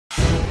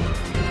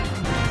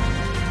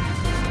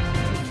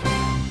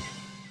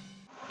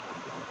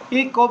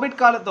ഈ കോവിഡ്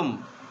കാലത്തും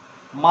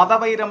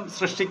മതവൈരം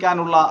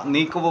സൃഷ്ടിക്കാനുള്ള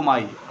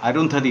നീക്കവുമായി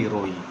അരുന്ധതി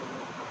റോയി.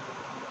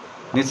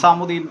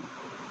 നിസാമുദ്ദീൻ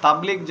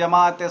തബ്ലീഗ്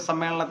ജമാഅത്തെ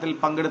സമ്മേളനത്തിൽ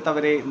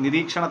പങ്കെടുത്തവരെ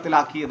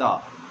നിരീക്ഷണത്തിലാക്കിയത്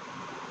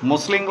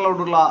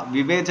മുസ്ലിങ്ങളോടുള്ള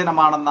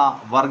വിവേചനമാണെന്ന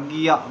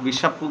വർഗീയ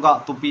വിഷപ്പുക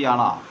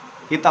തുപ്പിയാണ്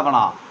ഇത്തവണ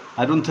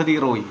അരുന്ധതി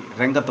റോയി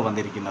രംഗത്ത്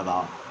വന്നിരിക്കുന്നത്.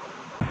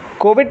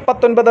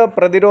 കോവിഡ്-19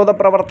 പ്രതിരോധ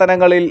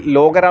പ്രവർത്തനങ്ങളിൽ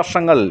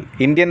ലോകരാഷ്ട്രങ്ങൾ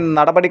ഇന്ത്യൻ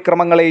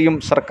നടപടിക്രമങ്ങളെയും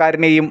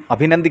സർക്കാരിനെയും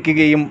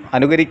അഭിനന്ദിക്കുകയും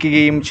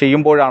അനുകരിക്കുകയും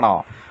ചെയ്യുമ്പോഴാണ്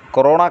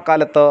കൊറോണ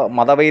കാലത്ത്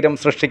മതവൈരം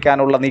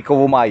സൃഷ്ടിക്കാനുള്ള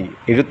നീക്കവുമായി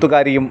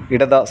എഴുത്തുകാരിയും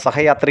ഇടത്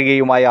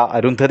സഹയാത്രികയുമായ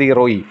അരുന്ധതി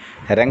റോയി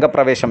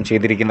രംഗപ്രവേശം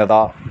ചെയ്തിരിക്കുന്നത്.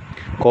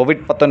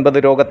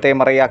 കോവിഡ്-19 രോഗത്തെ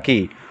മറയാക്കി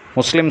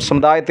മുസ്ലിം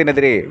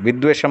സമുദായത്തിനെതിരെ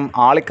വിദ്വേഷം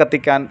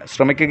ആളിക്കത്തിക്കാൻ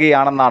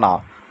ശ്രമിക്കുകയാണെന്നാണ്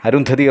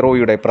അരുന്ധതി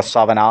റോയിയുടെ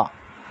പ്രസ്താവന.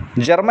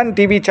 ജർമ്മൻ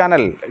TV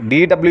ചാനൽ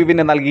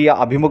DWവിന് നൽകിയ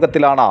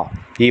അഭിമുഖത്തിലാണ്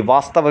ഈ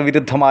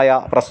വാസ്തവവിരുദ്ധമായ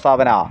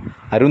പ്രസ്താവന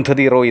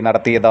അരുന്ധതി റോയി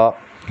നടത്തിയത്.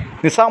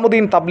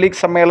 നിസാമുദ്ദീൻ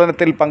തബ്ലീഗ്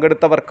സമ്മേളനത്തിൽ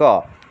പങ്കെടുത്തവർക്ക്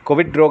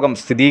കോവിഡ് രോഗം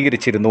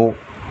സ്ഥിരീകരിച്ചിരുന്നു,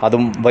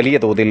 അതും വലിയ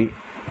തോതിൽ.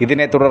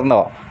 ഇതിനെ തുടർന്ന്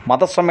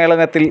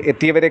മതസമ്മേളനത്തിൽ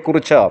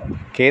എത്തിയവരെക്കുറിച്ച്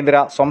കേന്ദ്ര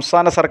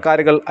സംസ്ഥാന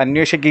സർക്കാരുകൾ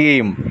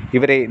അന്വേഷിക്കുകയും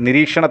ഇവരെ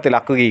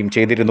നിരീക്ഷണത്തിലാക്കുകയും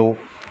ചെയ്തിരുന്നു.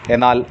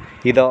 എന്നാൽ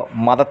ഇത്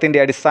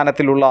മതത്തിൻ്റെ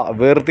അടിസ്ഥാനത്തിലുള്ള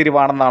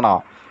വേർതിരിവാണെന്നാണ്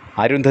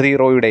അരുന്ധതി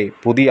റോയിയുടെ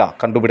പുതിയ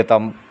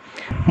കണ്ടുപിടുത്തം.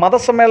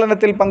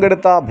 മതസമ്മേളനത്തിൽ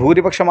പങ്കെടുത്ത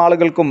ഭൂരിപക്ഷം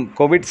ആളുകൾക്കും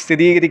കോവിഡ്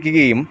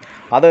സ്ഥിരീകരിക്കുകയും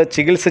അത്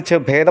ചികിത്സിച്ച്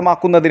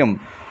ഭേദമാക്കുന്നതിനും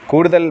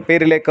കൂടുതൽ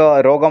പേരിലേക്ക്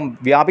രോഗം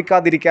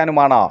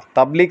വ്യാപിക്കാതിരിക്കാനുമാണ്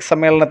തബ്ലീഗ്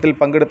സമ്മേളനത്തിൽ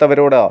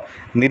പങ്കെടുത്തവരോട്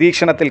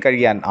നിരീക്ഷണത്തിൽ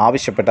കഴിയാൻ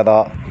ആവശ്യപ്പെട്ടത്.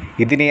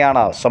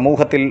 ഇതിനെയാണ്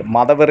സമൂഹത്തിൽ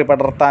മതവെറി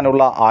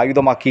പടർത്താനുള്ള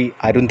ആയുധമാക്കി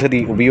അരുന്ധതി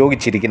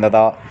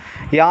ഉപയോഗിച്ചിരിക്കുന്നത്.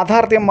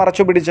 യാഥാർത്ഥ്യം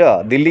മറച്ചുപിടിച്ച്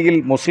ദില്ലിയിൽ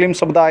മുസ്ലിം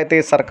സമുദായത്തെ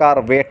സർക്കാർ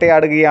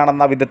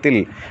വേട്ടയാടുകയാണെന്ന വിധത്തിൽ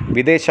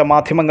വിദേശ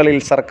മാധ്യമങ്ങളിൽ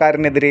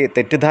സർക്കാരിനെതിരെ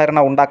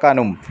തെറ്റിദ്ധാരണ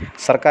ഉണ്ടാക്കാനും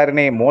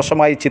സർക്കാരിനെ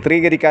മോശമായി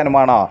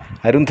ചിത്രീകരിക്കാനുമാണ്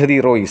അരുന്ധതി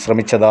റോയി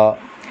ശ്രമിച്ചത്.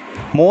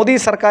 മോദി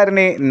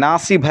സർക്കാരിനെ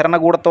നാസി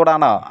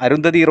ഭരണകൂടത്തോടാണ്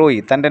അരുന്ധതി റോയി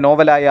തൻ്റെ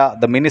നോവലായ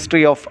ദ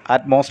മിനിസ്ട്രി ഓഫ്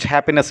അറ്റ്മോസ്റ്റ്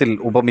ഹാപ്പിനെസ്സിൽ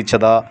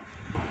ഉപമിച്ചത്.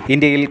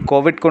 ഇന്ത്യയിൽ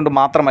കോവിഡ് കൊണ്ട്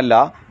മാത്രമല്ല,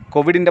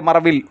 കോവിഡിൻ്റെ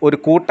മറവിൽ ഒരു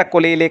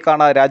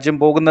കൂട്ടക്കൊലയിലേക്കാണ് രാജ്യം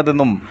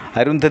പോകുന്നതെന്നും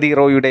അരുന്ധതി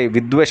റോയിയുടെ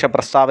വിദ്വേഷ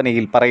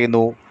പ്രസ്താവനയിൽ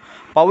പറയുന്നു.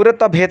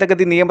 പൗരത്വ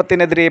ഭേദഗതി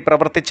നിയമത്തിനെതിരെ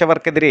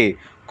പ്രവർത്തിച്ചവർക്കെതിരെ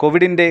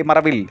കോവിഡിൻ്റെ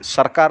മറവിൽ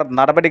സർക്കാർ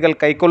നടപടികൾ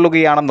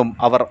കൈക്കൊള്ളുകയാണെന്നും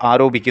അവർ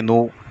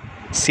ആരോപിക്കുന്നു.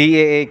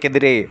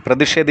 CAAക്കെതിരെ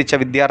പ്രതിഷേധിച്ച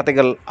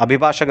വിദ്യാർത്ഥികൾ,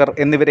 അഭിഭാഷകർ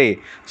എന്നിവരെ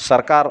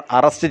സർക്കാർ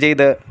അറസ്റ്റ്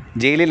ചെയ്ത്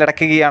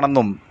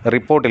ജയിലിലടയ്ക്കുകയാണെന്നും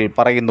റിപ്പോർട്ടിൽ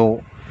പറയുന്നു.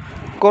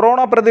 കൊറോണ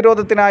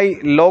പ്രതിരോധത്തിനായി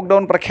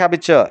ലോക്ക്ഡൗൺ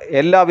പ്രഖ്യാപിച്ച്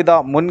എല്ലാവിധ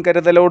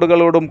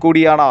മുൻകരുതലോടുകളോടും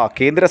കൂടിയാണ്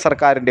കേന്ദ്ര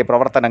സർക്കാരിൻ്റെ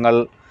പ്രവർത്തനങ്ങൾ.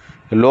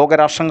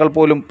 ലോകരാഷ്ട്രങ്ങൾ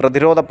പോലും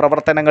പ്രതിരോധ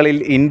പ്രവർത്തനങ്ങളിൽ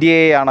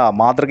ഇന്ത്യയെയാണ്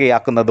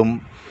മാതൃകയാക്കുന്നതും.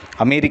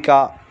 അമേരിക്ക,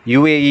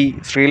 UAE,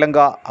 ശ്രീലങ്ക,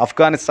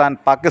 അഫ്ഗാനിസ്ഥാൻ,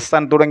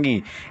 പാകിസ്ഥാൻ തുടങ്ങി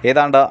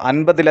ഏതാണ്ട്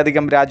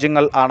 50ലധികം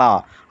രാജ്യങ്ങൾ ആണ്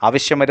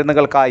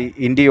അവശ്യമരുന്നുകൾക്കായി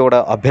ഇന്ത്യയോട്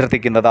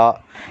അഭ്യർത്ഥിക്കുന്നത്.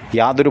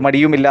 യാതൊരു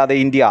മടിയുമില്ലാതെ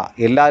ഇന്ത്യ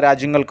എല്ലാ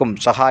രാജ്യങ്ങൾക്കും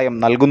സഹായം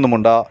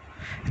നൽകുന്നുമുണ്ട്.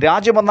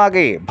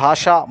 രാജ്യമൊന്നാകെ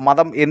ഭാഷ,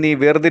 മതം എന്നീ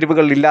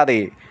വേർതിരിവുകൾ ഇല്ലാതെ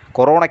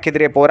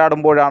കൊറോണയ്ക്കെതിരെ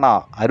പോരാടുമ്പോഴാണ്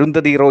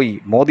അരുന്ധതി റോയി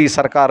മോദി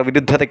സർക്കാർ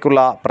വിരുദ്ധതയ്ക്കുള്ള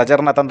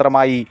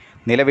പ്രചരണതന്ത്രമായി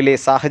നിലവിലെ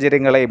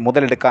സാഹചര്യങ്ങളെ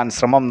മുതലെടുക്കാൻ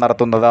ശ്രമം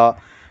നടത്തുന്നത്.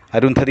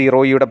 അരുന്ധതി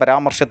റോയിയുടെ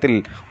പരാമർശത്തിൽ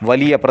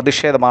വലിയ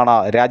പ്രതിഷേധമാണ്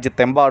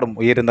രാജ്യത്തെമ്പാടും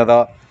ഉയരുന്നത്.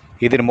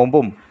 ഇതിനു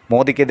മുമ്പും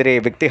മോദിക്കെതിരെ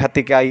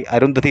വ്യക്തിഹത്യയ്ക്കായി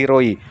അരുന്ധതി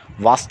റോയി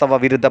വാസ്തവ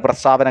വിരുദ്ധ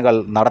പ്രസ്താവനകൾ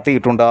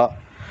നടത്തിയിട്ടുണ്ട്.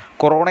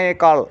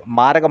 കൊറോണയേക്കാൾ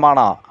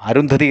മാരകമാണ്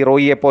അരുന്ധതി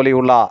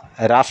റോയിയെപ്പോലെയുള്ള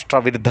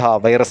രാഷ്ട്രവിരുദ്ധ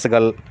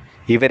വൈറസുകൾ.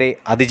 ഇവരെ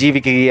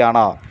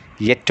അതിജീവിക്കുകയാണ്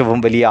ഏറ്റവും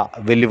വലിയ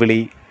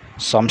വെല്ലുവിളി,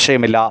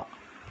 സംശയമില്ല.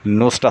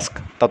 News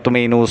desk,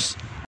 Tatwamayi news.